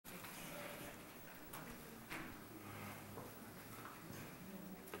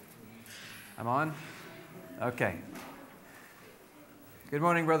I'm on? Okay. Good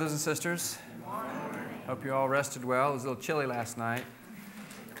morning, brothers and sisters. Good morning. Hope you all rested well. It was a little chilly last night.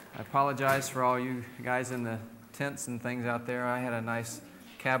 I apologize for all you guys in the tents and things out there. I had a nice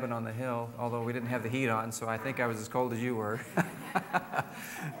cabin on the hill, although we didn't have the heat on, so I think I was as cold as you were.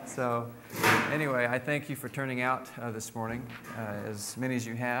 So anyway, I thank you for turning out this morning, as many as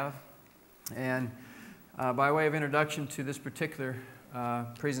you have. And by way of introduction to this particular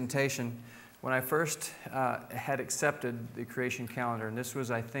presentation, when I first had accepted the creation calendar, and this was,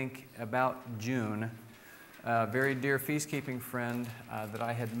 I think, about June, a very dear feast-keeping friend that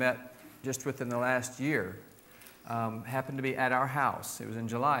I had met just within the last year happened to be at our house. It was in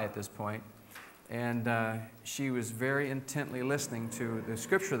July at this point, and she was very intently listening to the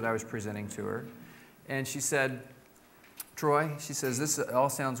scripture that I was presenting to her, and she said, "Troy," she says, "this all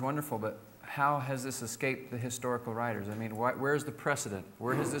sounds wonderful, but how has this escaped the historical writers? I mean, where's the precedent?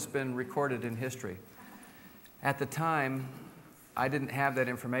 Where has this been recorded in history?" At the time, I didn't have that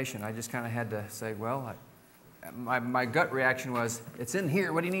information. I just kind of had to say, well, my gut reaction was, it's in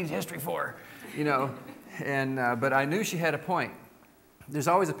here. What do you need history for? You know, and but I knew she had a point. There's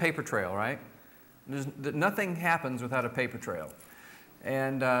always a paper trail, right? Nothing happens without a paper trail.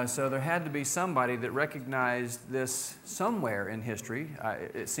 And so there had to be somebody that recognized this somewhere in history,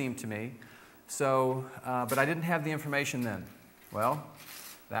 it seemed to me. So, but I didn't have the information then. Well,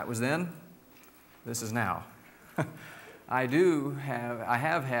 that was then. This is now. I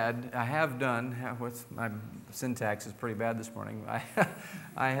have done, what's my syntax is pretty bad this morning.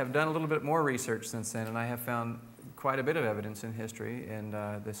 I have done a little bit more research since then, and I have found quite a bit of evidence in history and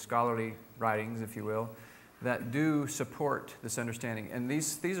the scholarly writings, if you will, that do support this understanding. And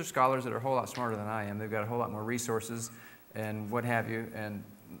these are scholars that are a whole lot smarter than I am. They've got a whole lot more resources and what have you, and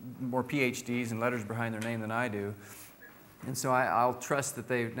more PhDs and letters behind their name than I do. And so I'll trust that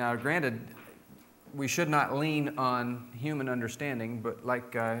they've, now granted, we should not lean on human understanding, but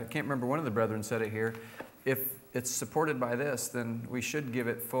like, I can't remember, one of the brethren said it here, if it's supported by this, then we should give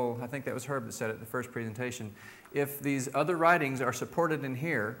it full, I think that was Herb that said it at the first presentation. If these other writings are supported in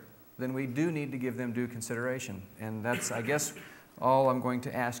here, then we do need to give them due consideration. And that's, I guess, all I'm going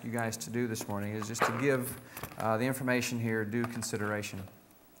to ask you guys to do this morning is just to give the information here due consideration.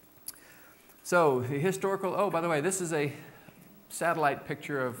 So, the historical, oh, by the way, this is a satellite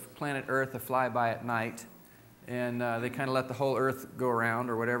picture of planet Earth, a flyby at night. And they kind of let the whole Earth go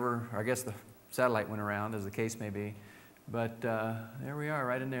around or whatever, or I guess the satellite went around, as the case may be. But there we are,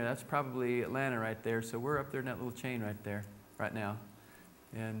 right in there. That's probably Atlanta right there. So we're up there in that little chain right there, right now.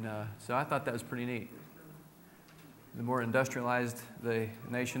 And so I thought that was pretty neat. The more industrialized the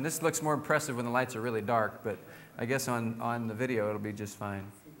nation. This looks more impressive when the lights are really dark, but I guess on the video it'll be just fine.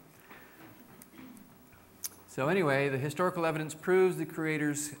 So anyway, the historical evidence proves the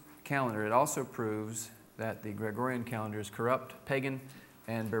Creator's calendar. It also proves that the Gregorian calendar is corrupt, pagan,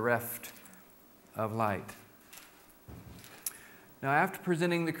 and bereft of light. Now, after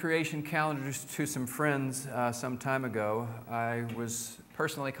presenting the creation calendar to some friends some time ago, I was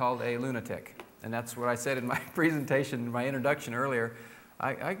personally called a lunatic. And that's what I said in my presentation, my introduction earlier.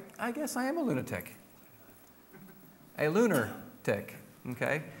 I guess I am a lunatic. A lunar tick,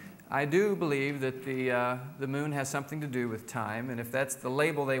 okay? I do believe that the moon has something to do with time, and if that's the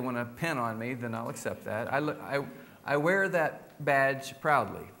label they want to pin on me, then I'll accept that. I wear that badge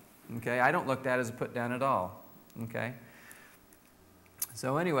proudly, okay? I don't look at it as a put down at all, okay?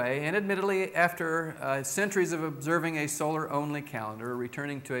 So anyway, and admittedly, after centuries of observing a solar-only calendar,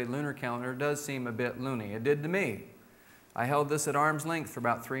 returning to a lunar calendar does seem a bit loony. It did to me. I held this at arm's length for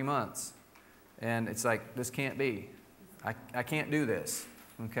about 3 months, and it's like, this can't be. I can't do this,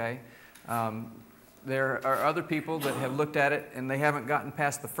 okay? There are other people that have looked at it, and they haven't gotten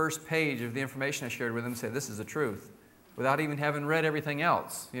past the first page of the information I shared with them and say, this is the truth, without even having read everything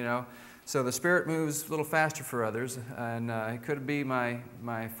else, you know? So the Spirit moves a little faster for others, and it could be my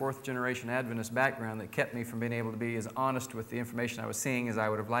fourth-generation Adventist background that kept me from being able to be as honest with the information I was seeing as I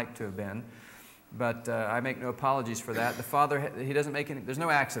would have liked to have been. But I make no apologies for that. The Father, He doesn't make any, there's no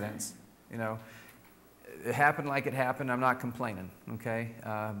accidents, you know. It happened like it happened. I'm not complaining, okay?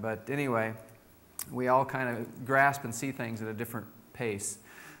 But anyway, we all kind of grasp and see things at a different pace.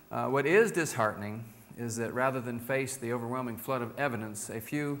 What is disheartening is that rather than face the overwhelming flood of evidence, a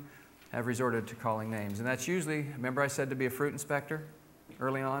few have resorted to calling names. And that's usually, remember I said to be a fruit inspector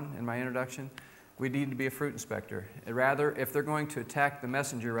early on in my introduction? We need to be a fruit inspector. Rather, if they're going to attack the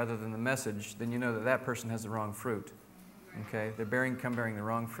messenger rather than the message, then you know that that person has the wrong fruit. Okay? They're bearing the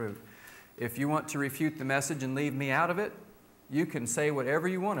wrong fruit. If you want to refute the message and leave me out of it, you can say whatever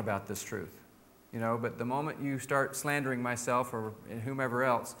you want about this truth. You know, but the moment you start slandering myself or whomever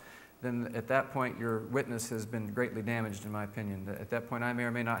else, then at that point your witness has been greatly damaged, in my opinion. At that point I may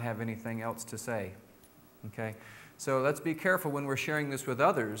or may not have anything else to say. Okay? So let's be careful when we're sharing this with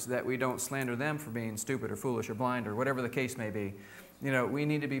others that we don't slander them for being stupid or foolish or blind or whatever the case may be. You know, we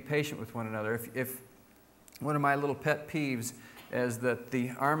need to be patient with one another. If one of my little pet peeves is that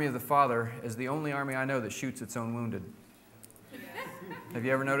the army of the Father is the only army I know that shoots its own wounded. Have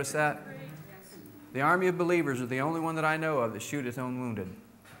you ever noticed that? The army of believers are the only one that I know of that shoot its own wounded.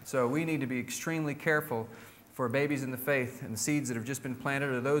 So we need to be extremely careful for babies in the faith and the seeds that have just been planted,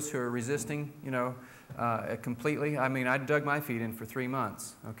 or those who are resisting, you know, completely. I mean, I dug my feet in for 3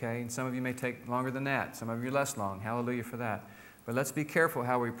 months, okay? And some of you may take longer than that. Some of you less long. Hallelujah for that. But let's be careful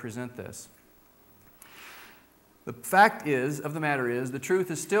how we present this. The fact of the matter is, the truth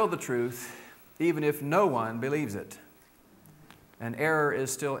is still the truth, even if no one believes it. And error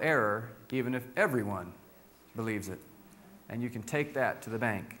is still error, even if everyone believes it. And you can take that to the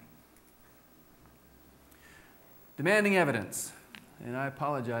bank. Demanding evidence. And I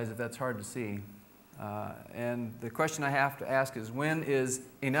apologize if that's hard to see. And the question I have to ask is, when is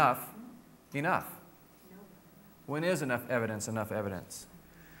enough enough? When is enough evidence enough evidence?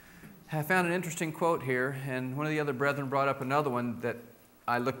 I found an interesting quote here, and one of the other brethren brought up another one that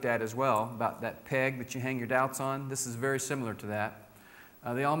I looked at as well, about that peg that you hang your doubts on. This is very similar to that.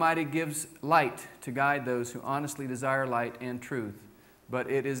 The Almighty gives light to guide those who honestly desire light and truth, but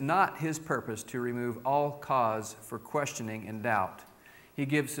it is not His purpose to remove all cause for questioning and doubt. He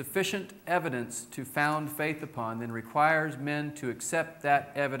gives sufficient evidence to found faith upon, then requires men to accept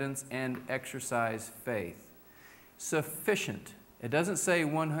that evidence and exercise faith. Sufficient. It doesn't say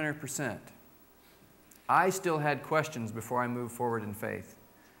 100%. I still had questions before I moved forward in faith.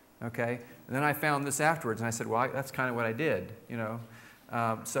 Okay? And then I found this afterwards, and I said, well, that's kind of what I did, you know.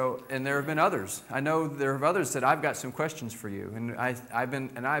 And there have been others. I know there have others that said, I've got some questions for you. And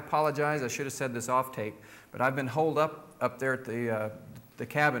I apologize, I should have said this off tape, but I've been holed up there at the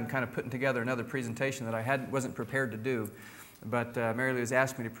cabin, kind of putting together another presentation that I wasn't prepared to do. But Mary Lou has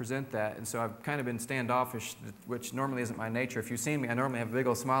asked me to present that, and so I've kind of been standoffish, which normally isn't my nature. If you've seen me, I normally have a big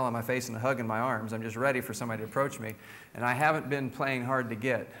old smile on my face and a hug in my arms. I'm just ready for somebody to approach me. And I haven't been playing hard to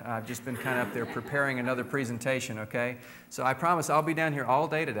get. I've just been kind of up there preparing another presentation, okay? So I promise I'll be down here all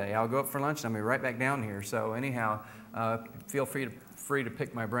day today. I'll go up for lunch and I'll be right back down here. So anyhow, feel free to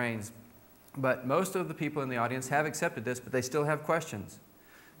pick my brains. But most of the people in the audience have accepted this, but they still have questions.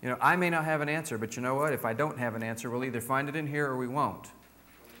 You know, I may not have an answer, but you know what? If I don't have an answer, we'll either find it in here or we won't.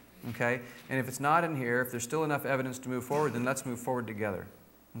 Okay? And if it's not in here, if there's still enough evidence to move forward, then let's move forward together.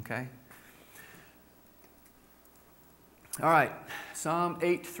 Okay? All right. Psalm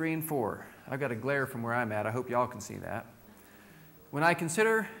 8, 3 and 4. I've got a glare from where I'm at. I hope y'all can see that. When I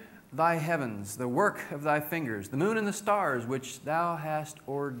consider thy heavens, the work of thy fingers, the moon and the stars which thou hast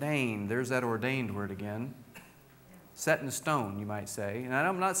ordained. There's that ordained word again. Set in stone, you might say. And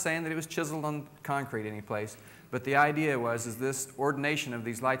I'm not saying that it was chiseled on concrete any place, but the idea is this ordination of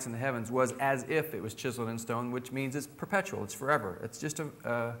these lights in the heavens was as if it was chiseled in stone, which means it's perpetual, it's forever. It's just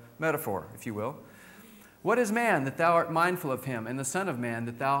a metaphor, if you will. What is man that thou art mindful of him, and the son of man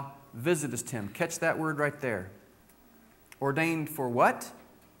that thou visitest him? Catch that word right there. Ordained for what?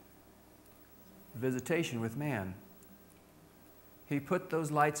 Visitation with man. He put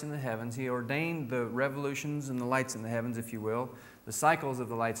those lights in the heavens. He ordained the revolutions and the lights in the heavens, if you will, the cycles of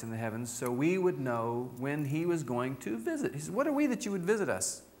the lights in the heavens, so we would know when He was going to visit. He said, what are we that you would visit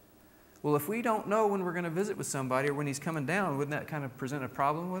us? Well, if we don't know when we're going to visit with somebody or when He's coming down, wouldn't that kind of present a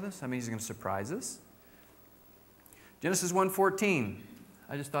problem with us? I mean, He's going to surprise us. Genesis 1:14.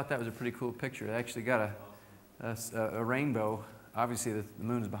 I just thought that was a pretty cool picture. It actually got a rainbow. Obviously, the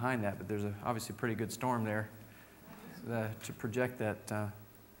moon's behind that, but there's obviously a pretty good storm there. To project that.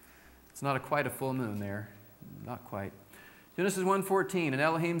 It's not quite a full moon there. Not quite. Genesis 1:14, and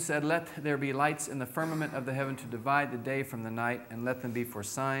Elohim said, let there be lights in the firmament of the heaven to divide the day from the night, and let them be for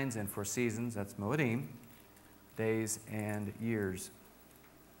signs and for seasons. That's Moedim, days and years.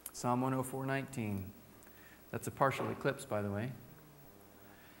 Psalm 104:19. That's a partial eclipse, by the way.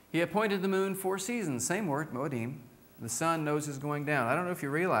 He appointed the moon for seasons. Same word, Moedim. The sun knows his going down. I don't know if you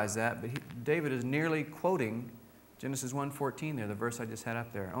realize that, but David is nearly quoting Genesis 1:14 there, the verse I just had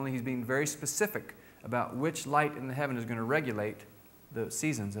up there. Only he's being very specific about which light in the heaven is going to regulate the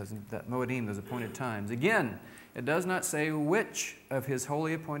seasons, as in that Moedim, those appointed times. Again, it does not say which of His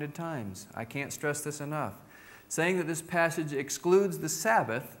holy appointed times. I can't stress this enough. Saying that this passage excludes the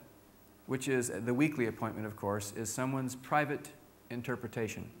Sabbath, which is the weekly appointment, of course, is someone's private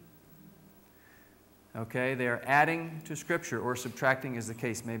interpretation. Okay, they are adding to Scripture or subtracting, as the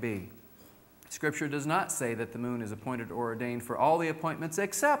case may be. Scripture does not say that the moon is appointed or ordained for all the appointments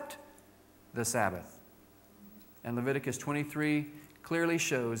except the Sabbath. And Leviticus 23 clearly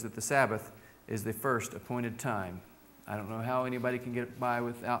shows that the Sabbath is the first appointed time. I don't know how anybody can get by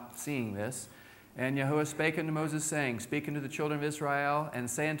without seeing this. And Yahuwah spake unto Moses, saying, Speak unto the children of Israel, and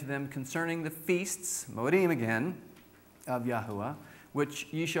say unto them concerning the feasts, Moedim again, of Yahuwah, which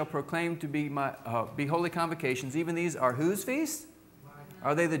ye shall proclaim to be holy convocations. Even these are whose feasts?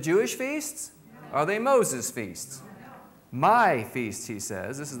 Are they the Jewish feasts? Are they Moses' feasts? My feasts, he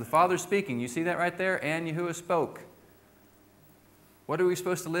says. This is the Father speaking. You see that right there? And Yahuwah spoke. What are we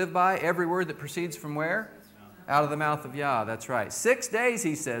supposed to live by? Every word that proceeds from where? Out of the mouth of Yah. That's right. 6 days,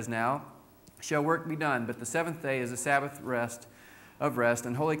 he says now, shall work be done, but the seventh day is a Sabbath of rest,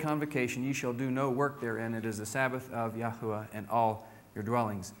 and holy convocation. Ye shall do no work therein. It is the Sabbath of Yahuwah and all your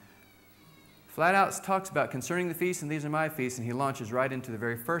dwellings. Flat out talks about concerning the feasts, and these are my feasts, and he launches right into the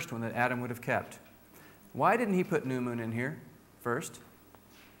very first one that Adam would have kept. Why didn't he put new moon in here first?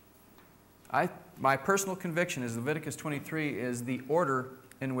 My personal conviction is Leviticus 23 is the order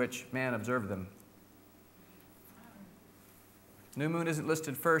in which man observed them. New moon isn't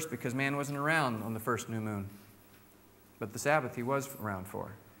listed first because man wasn't around on the first new moon. But the Sabbath he was around for.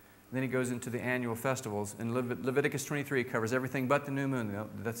 And then he goes into the annual festivals, and Leviticus 23 covers everything but the new moon.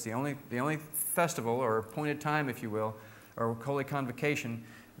 That's the only festival or appointed time, if you will, or holy convocation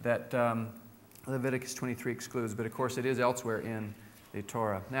that Leviticus 23 excludes. But of course it is elsewhere in the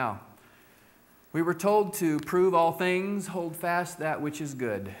Torah. Now, we were told to prove all things, hold fast that which is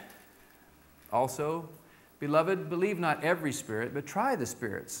good. Also, beloved, believe not every spirit, but try the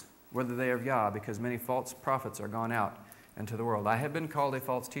spirits, whether they are of Yah, because many false prophets are gone out into the world. I have been called a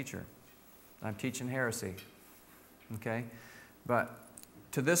false teacher. I'm teaching heresy. Okay? But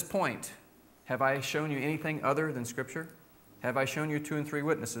to this point, have I shown you anything other than Scripture? Have I shown you 2 and 3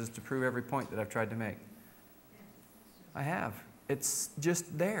 witnesses to prove every point that I've tried to make? I have. It's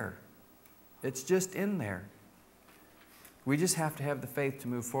just there. It's just in there. We just have to have the faith to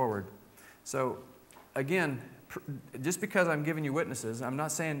move forward. So, again, just because I'm giving you witnesses, I'm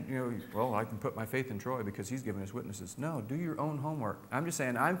not saying, well, I can put my faith in Troy because he's giving us witnesses. No, do your own homework. I'm just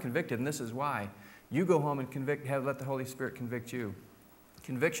saying I'm convicted, and this is why. You go home and let the Holy Spirit convict you.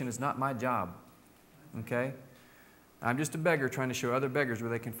 Conviction is not my job. Okay? I'm just a beggar trying to show other beggars where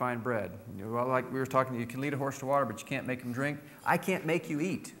they can find bread. Well, like we were talking, you can lead a horse to water, but you can't make him drink. I can't make you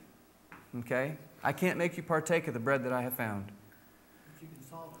eat. Okay? I can't make you partake of the bread that I have found. But you can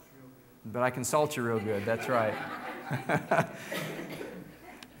salt us real good. But I can salt you real good. That's right.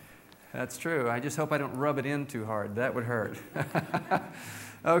 That's true. I just hope I don't rub it in too hard. That would hurt.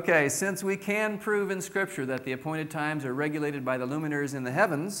 Okay, since we can prove in Scripture that the appointed times are regulated by the luminaries in the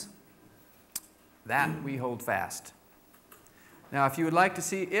heavens, that we hold fast. Now, if you would like to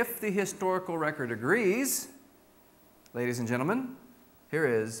see if the historical record agrees, ladies and gentlemen, here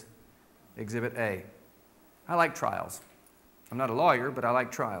is Exhibit A. I like trials. I'm not a lawyer, but I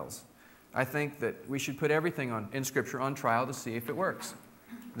like trials. I think that we should put everything in Scripture on trial to see if it works.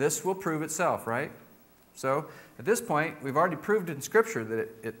 This will prove itself, right? So, at this point, we've already proved in Scripture that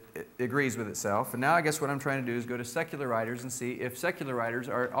it agrees with itself. And now I guess what I'm trying to do is go to secular writers and see if secular writers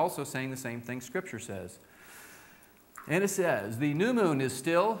are also saying the same thing Scripture says. And it says, the new moon is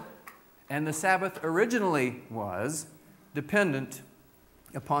still, and the Sabbath originally was, dependent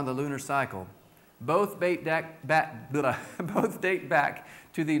upon the lunar cycle. Both date back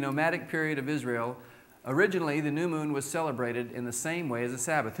to the nomadic period of Israel. Originally, the new moon was celebrated in the same way as the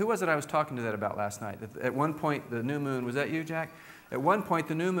Sabbath. Who was it I was talking to that about last night? At one point, the new moon, was that you, Jack? At one point,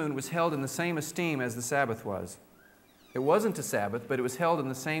 the new moon was held in the same esteem as the Sabbath was. It wasn't a Sabbath, but it was held in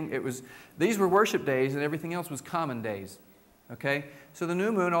the same, these were worship days and everything else was common days. Okay? So the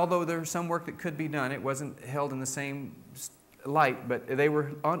new moon, although there was some work that could be done, it wasn't held in the same light, but they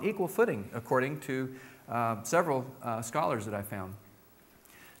were on equal footing, according to several scholars that I found.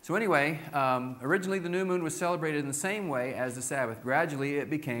 So anyway, originally the new moon was celebrated in the same way as the Sabbath. Gradually it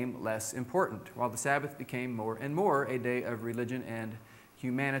became less important, while the Sabbath became more and more a day of religion and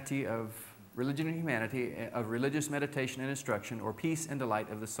humanity, of religious meditation and instruction, or peace and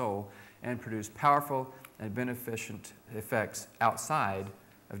delight of the soul, and produced powerful and beneficent effects outside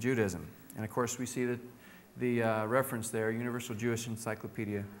of Judaism. And of course we see the reference there, Universal Jewish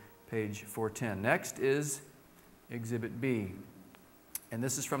Encyclopedia, page 410. Next is Exhibit B. And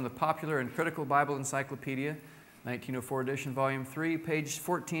this is from the Popular and Critical Bible Encyclopedia, 1904 edition, volume 3, page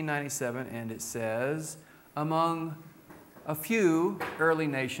 1497, and it says, among a few early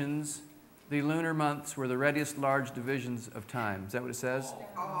nations, the lunar months were the readiest large divisions of time. Is that what it says?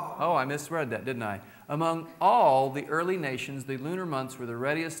 Oh, I misread that, didn't I? Among all the early nations, the lunar months were the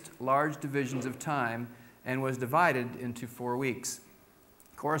readiest large divisions of time and was divided into 4 weeks.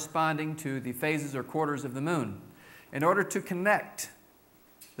 corresponding to the phases or quarters of the moon. In order to connect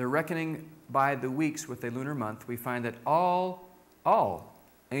the reckoning by the weeks with a lunar month, we find that all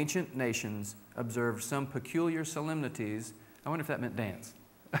ancient nations observed some peculiar solemnities. I wonder if that meant dance.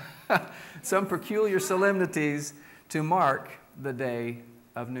 Some peculiar solemnities to mark the day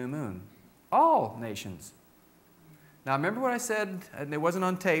of new moon. All nations. Now remember what I said, and it wasn't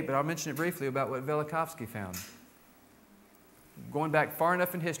on tape, but I'll mention it briefly, about what Velikovsky found. Going back far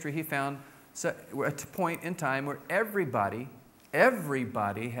enough in history, he found at a point in time where everybody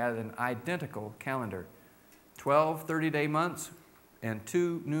had an identical calendar. 12 30-day months and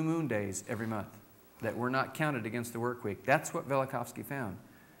 2 new moon days every month that were not counted against the work week. That's what Velikovsky found.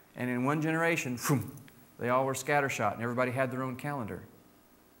 And in one generation, they all were scattershot and everybody had their own calendar.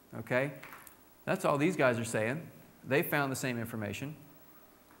 Okay? That's all these guys are saying. They found the same information.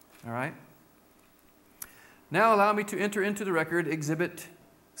 All right? Now allow me to enter into the record Exhibit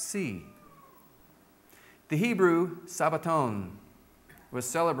C. The Hebrew Sabbaton was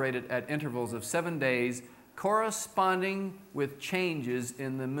celebrated at intervals of 7 days, corresponding with changes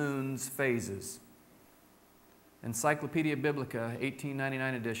in the moon's phases. Encyclopedia Biblica,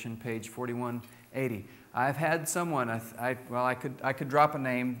 1899 edition, page 4180. I've had someone, I could drop a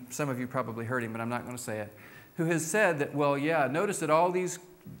name, some of you probably heard him, but I'm not going to say it, who has said that, well, yeah, notice that all these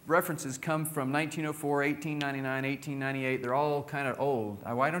references come from 1904, 1899, 1898. They're all kind of old.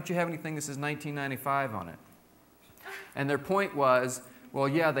 Why don't you have anything that says 1995 on it? And their point was, well,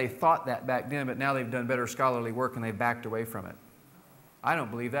 yeah, they thought that back then, but now they've done better scholarly work and they've backed away from it. I don't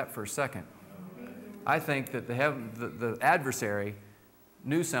believe that for a second. I think that the adversary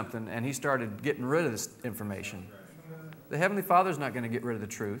knew something and he started getting rid of this information. The Heavenly Father's not going to get rid of the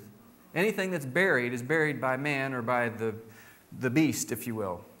truth. Anything that's buried is buried by man or by the beast, if you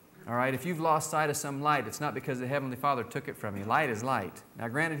will. All right? If you've lost sight of some light, it's not because the Heavenly Father took it from you. Light is light. Now,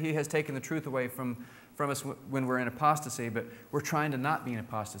 granted, He has taken the truth away from us when we're in apostasy, but we're trying to not be in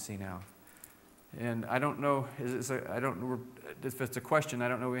apostasy now. And I don't know, if it's a question, I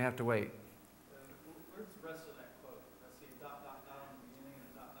don't know, we have to wait. Where's the rest of that quote? I see a dot, dot, dot on the beginning and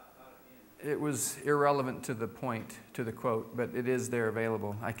a dot, dot, dot at the end. It was irrelevant to the point, to the quote, but it is there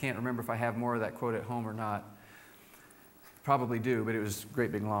available. I can't remember if I have more of that quote at home or not. Probably do, but it was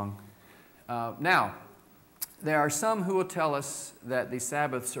great big long. Now, there are some who will tell us that the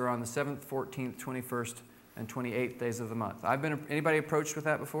Sabbaths are on the 7th, 14th, 21st, and 28th days of the month. Anybody approached with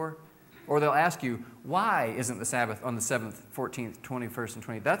that before? Or they'll ask you, why isn't the Sabbath on the 7th, 14th, 21st, and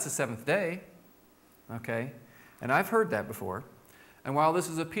 28th? That's the 7th day. Okay? And I've heard that before. And while this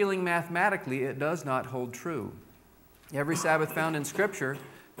is appealing mathematically, it does not hold true. Every Sabbath found in Scripture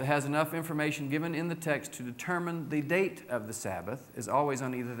that has enough information given in the text to determine the date of the Sabbath is always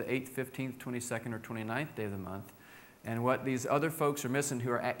on either the 8th, 15th, 22nd, or 29th day of the month. And what these other folks are missing who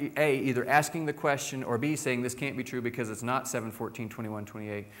are A, either asking the question, or B, saying this can't be true because it's not 7, 14, 21,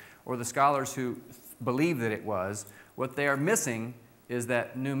 28, or the scholars who believe that it was, what they are missing is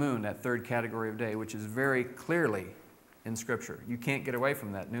that new moon, that third category of day, which is very clearly in Scripture. You can't get away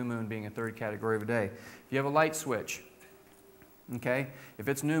from that, new moon being a third category of a day. If you have a light switch, okay, if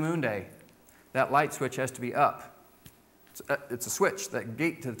it's new moon day, that light switch has to be up. It's a switch. That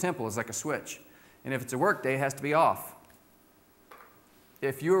gate to the temple is like a switch. And if it's a work day, it has to be off.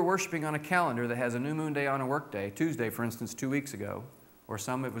 If you are worshiping on a calendar that has a new moon day on a work day, Tuesday, for instance, 2 weeks ago, or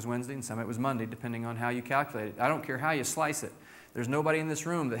some it was Wednesday and some it was Monday, depending on how you calculate it. I don't care how you slice it. There's nobody in this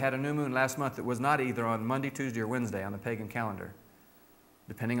room that had a new moon last month that was not either on Monday, Tuesday, or Wednesday on the pagan calendar,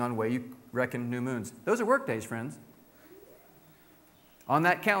 depending on where you reckon new moons. Those are work days, friends. On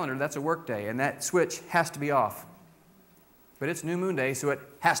that calendar, that's a work day, and that switch has to be off. But it's new moon day, so it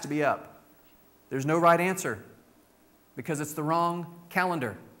has to be up. There's no right answer because it's the wrong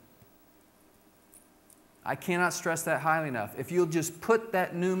calendar. I cannot stress that highly enough. If you'll just put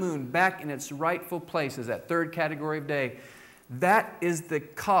that new moon back in its rightful place as that third category of day, that is the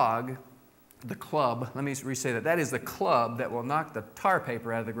cog, the club, let me re-say that. That is the club that will knock the tar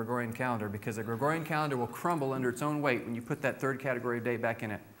paper out of the Gregorian calendar, because the Gregorian calendar will crumble under its own weight when you put that third category of day back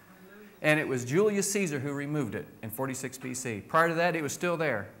in it. And it was Julius Caesar who removed it in 46 BC. Prior to that, it was still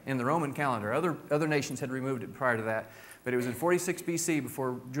there in the Roman calendar. Other nations had removed it prior to that. But it was in 46 BC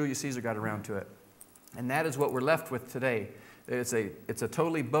before Julius Caesar got around to it. And that is what we're left with today. It's a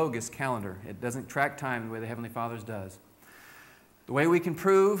totally bogus calendar. It doesn't track time the way the Heavenly Father's does. The way we can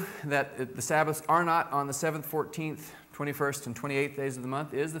prove that the Sabbaths are not on the 7th, 14th, 21st, and 28th days of the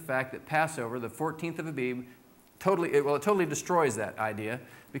month is the fact that Passover, the 14th of Abib, it totally destroys that idea,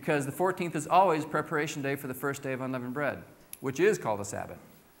 because the 14th is always preparation day for the first day of unleavened bread, which is called a Sabbath.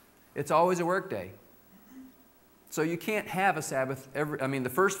 It's always a work day. So you can't have a Sabbath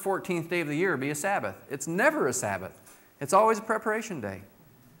the first 14th day of the year be a Sabbath. It's never a Sabbath. It's always a preparation day.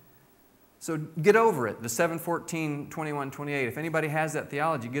 So get over it, the 7, 14, 21, 28. If anybody has that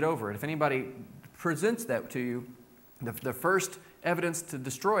theology, get over it. If anybody presents that to you, the first evidence to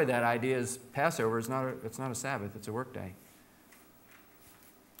destroy that idea is Passover. It's not a Sabbath, it's a work day.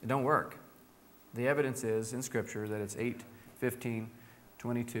 It don't work. The evidence is in Scripture that it's 8, 15,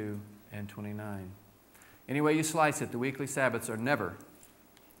 22, and 29. Any way you slice it, the weekly Sabbaths are never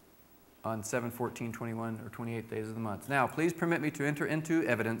on 7, 14, 21, or 28 days of the month. Now, please permit me to enter into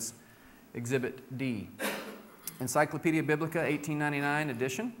evidence Exhibit D. Encyclopedia Biblica, 1899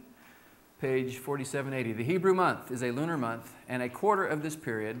 edition, page 4780. The Hebrew month is a lunar month, and a quarter of this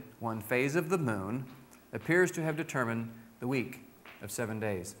period, one phase of the moon, appears to have determined the week of 7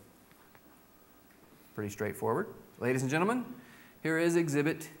 days. Pretty straightforward. Ladies and gentlemen, here is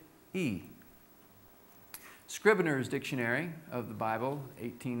Exhibit E. Scribner's Dictionary of the Bible,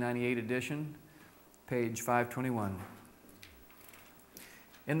 1898 edition, page 521.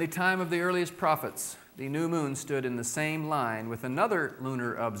 In the time of the earliest prophets, the new moon stood in the same line with another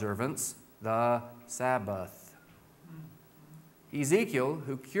lunar observance, the Sabbath. Ezekiel,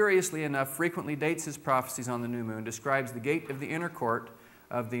 who curiously enough frequently dates his prophecies on the new moon, describes the gate of the inner court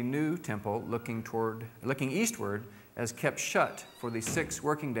of the new temple looking eastward as kept shut for the 6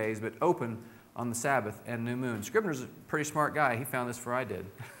 working days but open on the Sabbath and new moon. Scribner's a pretty smart guy. He found this before I did.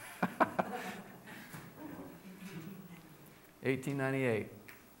 1898.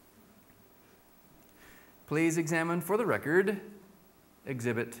 Please examine for the record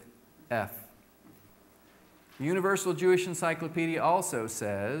Exhibit F. The Universal Jewish Encyclopedia also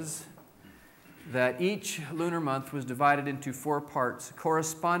says that each lunar month was divided into 4 parts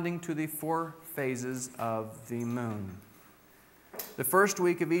corresponding to the 4 phases of the moon. The first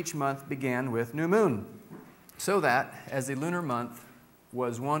week of each month began with new moon, so that as the lunar month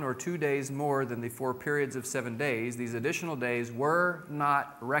was 1 or 2 days more than the 4 periods of 7 days, these additional days were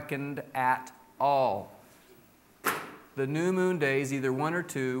not reckoned at all. The new moon days, either 1 or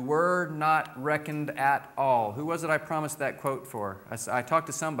 2, were not reckoned at all. Who was it I promised that quote for? I talked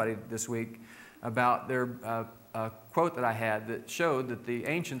to somebody this week about their quote that I had that showed that the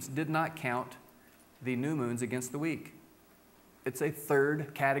ancients did not count the new moons against the week. It's a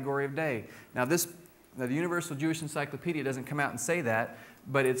 3rd category of day. Now, the Universal Jewish Encyclopedia doesn't come out and say that,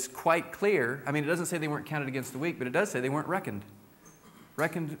 but it's quite clear. I mean, it doesn't say they weren't counted against the week, but it does say they weren't reckoned.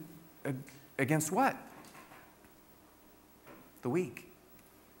 Reckoned against what? The week.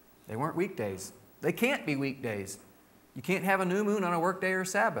 They weren't weekdays. They can't be weekdays. You can't have a new moon on a work day or a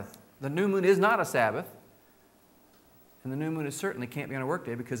Sabbath. The new moon is not a Sabbath. And the new moon certainly can't be on a work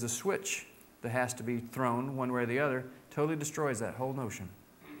day because the switch that has to be thrown one way or the other totally destroys that whole notion.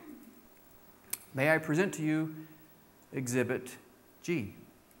 May I present to you Exhibit G.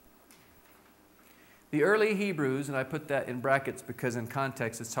 The early Hebrews, and I put that in brackets because in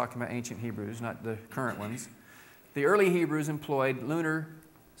context it's talking about ancient Hebrews, not the current ones. The early Hebrews employed lunar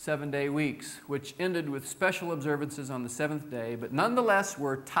 7-day weeks, which ended with special observances on the 7th day, but nonetheless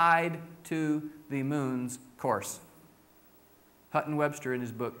were tied to the moon's course. Hutton Webster in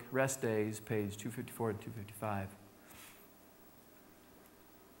his book, Rest Days, page 254 and 255.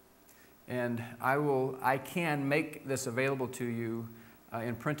 And I can make this available to you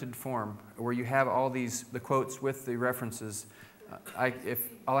in printed form, where you have all the quotes with the references.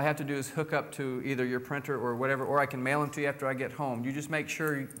 All I have to do is hook up to either your printer or whatever, or I can mail them to you after I get home. You just make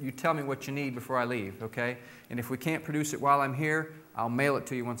sure you tell me what you need before I leave, okay? And if we can't produce it while I'm here, I'll mail it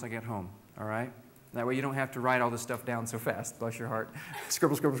to you once I get home, all right? That way you don't have to write all this stuff down so fast, bless your heart.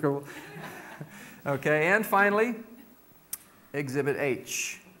 Scribble, scribble, scribble. Okay, and finally, Exhibit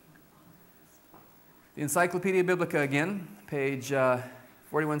H. The Encyclopedia Biblica again, page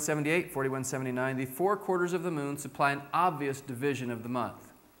 4178, 4179. The 4 quarters of the moon supply an obvious division of the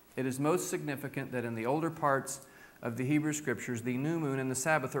month. It is most significant that in the older parts of the Hebrew Scriptures, the new moon and the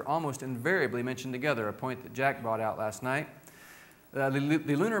Sabbath are almost invariably mentioned together, a point that Jack brought out last night. The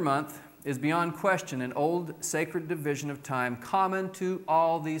lunar month is beyond question an old sacred division of time common to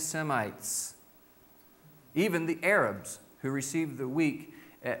all these Semites. Even the Arabs, who received the week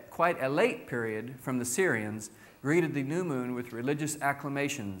at quite a late period from the Syrians, greeted the new moon with religious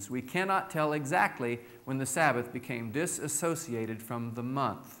acclamations. We cannot tell exactly when the Sabbath became disassociated from the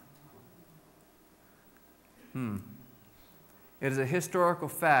month. It is a historical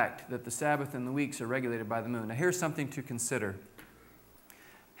fact that the Sabbath and the weeks are regulated by the moon. Now here's something to consider.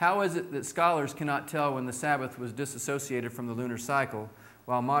 How is it that scholars cannot tell when the Sabbath was disassociated from the lunar cycle,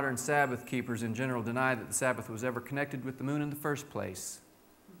 while modern Sabbath keepers in general deny that the Sabbath was ever connected with the moon in the first place?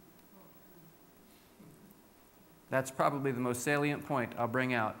 That's probably the most salient point I'll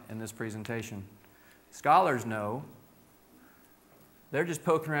bring out in this presentation. Scholars know. They're just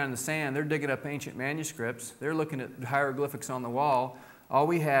poking around in the sand. They're digging up ancient manuscripts. They're looking at hieroglyphics on the wall. All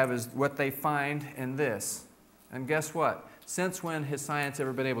we have is what they find in this. And guess what? Since when has science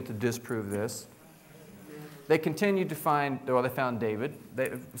ever been able to disprove this? They continued to find, well, they found David.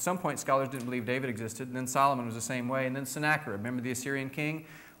 At some point, scholars didn't believe David existed. And then Solomon was the same way. And then Sennacherib, remember the Assyrian king?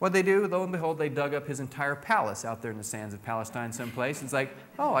 What they do, lo and behold, they dug up his entire palace out there in the sands of Palestine someplace. It's like,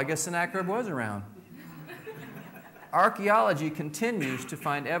 oh, I guess Sennacherib was around. Archaeology continues to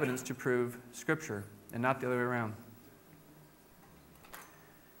find evidence to prove Scripture, and not the other way around.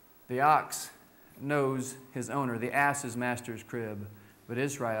 The ox knows his owner, the ass his master's crib, but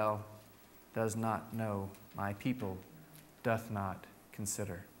Israel does not know. My people doth not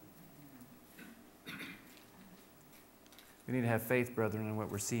consider. We need to have faith, brethren, in what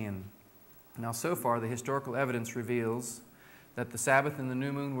we're seeing. Now, so far, the historical evidence reveals that the Sabbath and the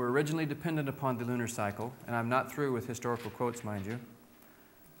new moon were originally dependent upon the lunar cycle, and I'm not through with historical quotes, mind you.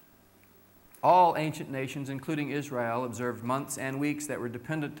 All ancient nations, including Israel, observed months and weeks that were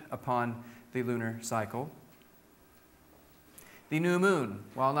dependent upon the lunar cycle. The new moon,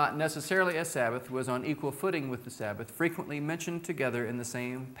 while not necessarily a Sabbath, was on equal footing with the Sabbath, frequently mentioned together in the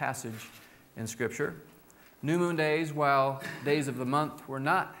same passage in Scripture. New moon days, while days of the month, were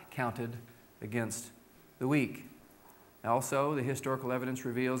not counted against the week. Also, the historical evidence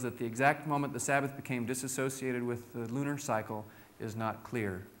reveals that the exact moment the Sabbath became disassociated with the lunar cycle is not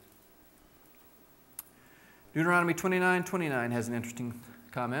clear. Deuteronomy 29:29 has an interesting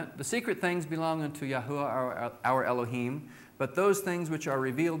comment. The secret things belong unto Yahuwah our Elohim, but those things which are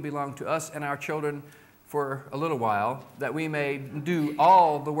revealed belong to us and our children for a little while, that we may do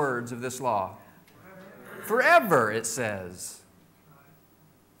all the words of this law. Forever, it says.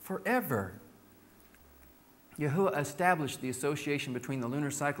 Forever. Yahuwah established the association between the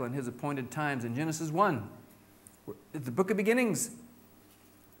lunar cycle and his appointed times in Genesis 1, the book of beginnings.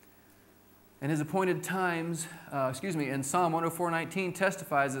 And his appointed times, in Psalm 104:19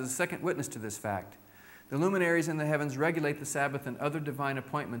 testifies as a second witness to this fact. The luminaries in the heavens regulate the Sabbath and other divine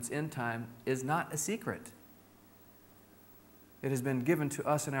appointments in time is not a secret. It has been given to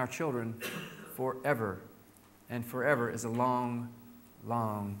us and our children forever. And forever is a long,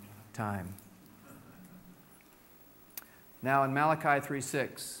 long time. Now in Malachi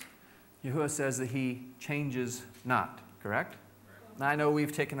 3:6, Yahuwah says that he changes not, correct? Now I know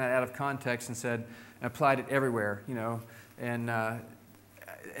we've taken that out of context and said, and applied it everywhere,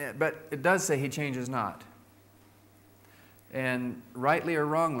 but it does say he changes not. And rightly or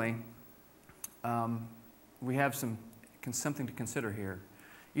wrongly, we have something to consider here.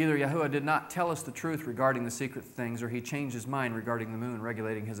 Either Yahuwah did not tell us the truth regarding the secret things, or he changed his mind regarding the moon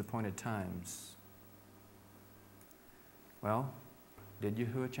regulating his appointed times. Well, did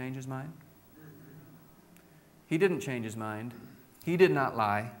Yahuwah change his mind? He didn't change his mind. He did not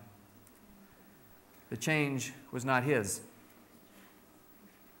lie. The change was not his.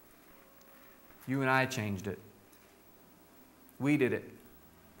 You and I changed it. We did it.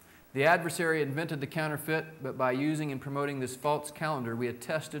 The adversary invented the counterfeit, but by using and promoting this false calendar, we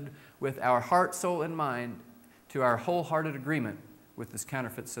attested with our heart, soul, and mind to our wholehearted agreement with this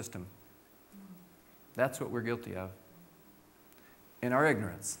counterfeit system. That's what we're guilty of. In our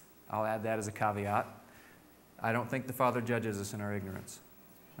ignorance. I'll add that as a caveat. I don't think the Father judges us in our ignorance.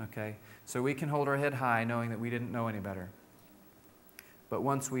 Okay? So we can hold our head high knowing that we didn't know any better. But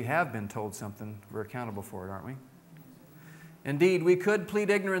once we have been told something, we're accountable for it, aren't we? Indeed, we could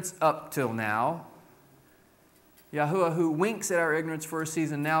plead ignorance up till now. Yahuwah, who winks at our ignorance for a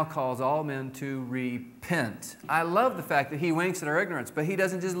season, now calls all men to repent. I love the fact that he winks at our ignorance, but he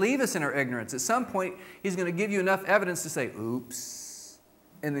doesn't just leave us in our ignorance. At some point, he's going to give you enough evidence to say, oops.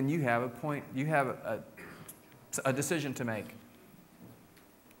 And then you have a decision to make.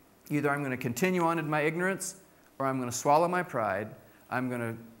 Either I'm going to continue on in my ignorance, or I'm going to swallow my pride.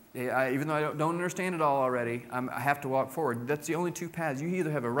 Even though I don't understand it all already, I have to walk forward. That's the only two paths. You either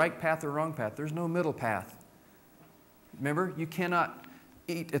have a right path or a wrong path. There's no middle path. Remember, you cannot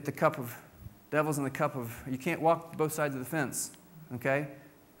eat at the cup of devils in the cup of, you can't walk both sides of the fence, okay?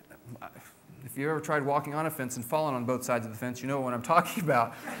 If you ever tried walking on a fence and fallen on both sides of the fence, you know what I'm talking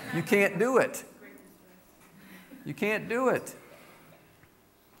about. You can't do it. You can't do it.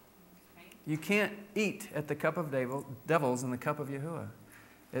 You can't eat at the cup of devils and the cup of Yahuwah.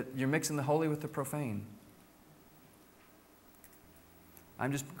 You're mixing the holy with the profane.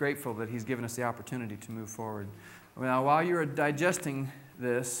 I'm just grateful that he's given us the opportunity to move forward. Now, while you're digesting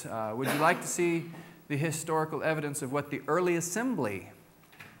this, would you like to see the historical evidence of what the early assembly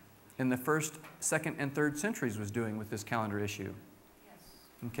in the 1st, 2nd, and 3rd centuries was doing with this calendar issue.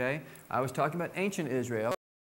 Okay? I was talking about ancient Israel.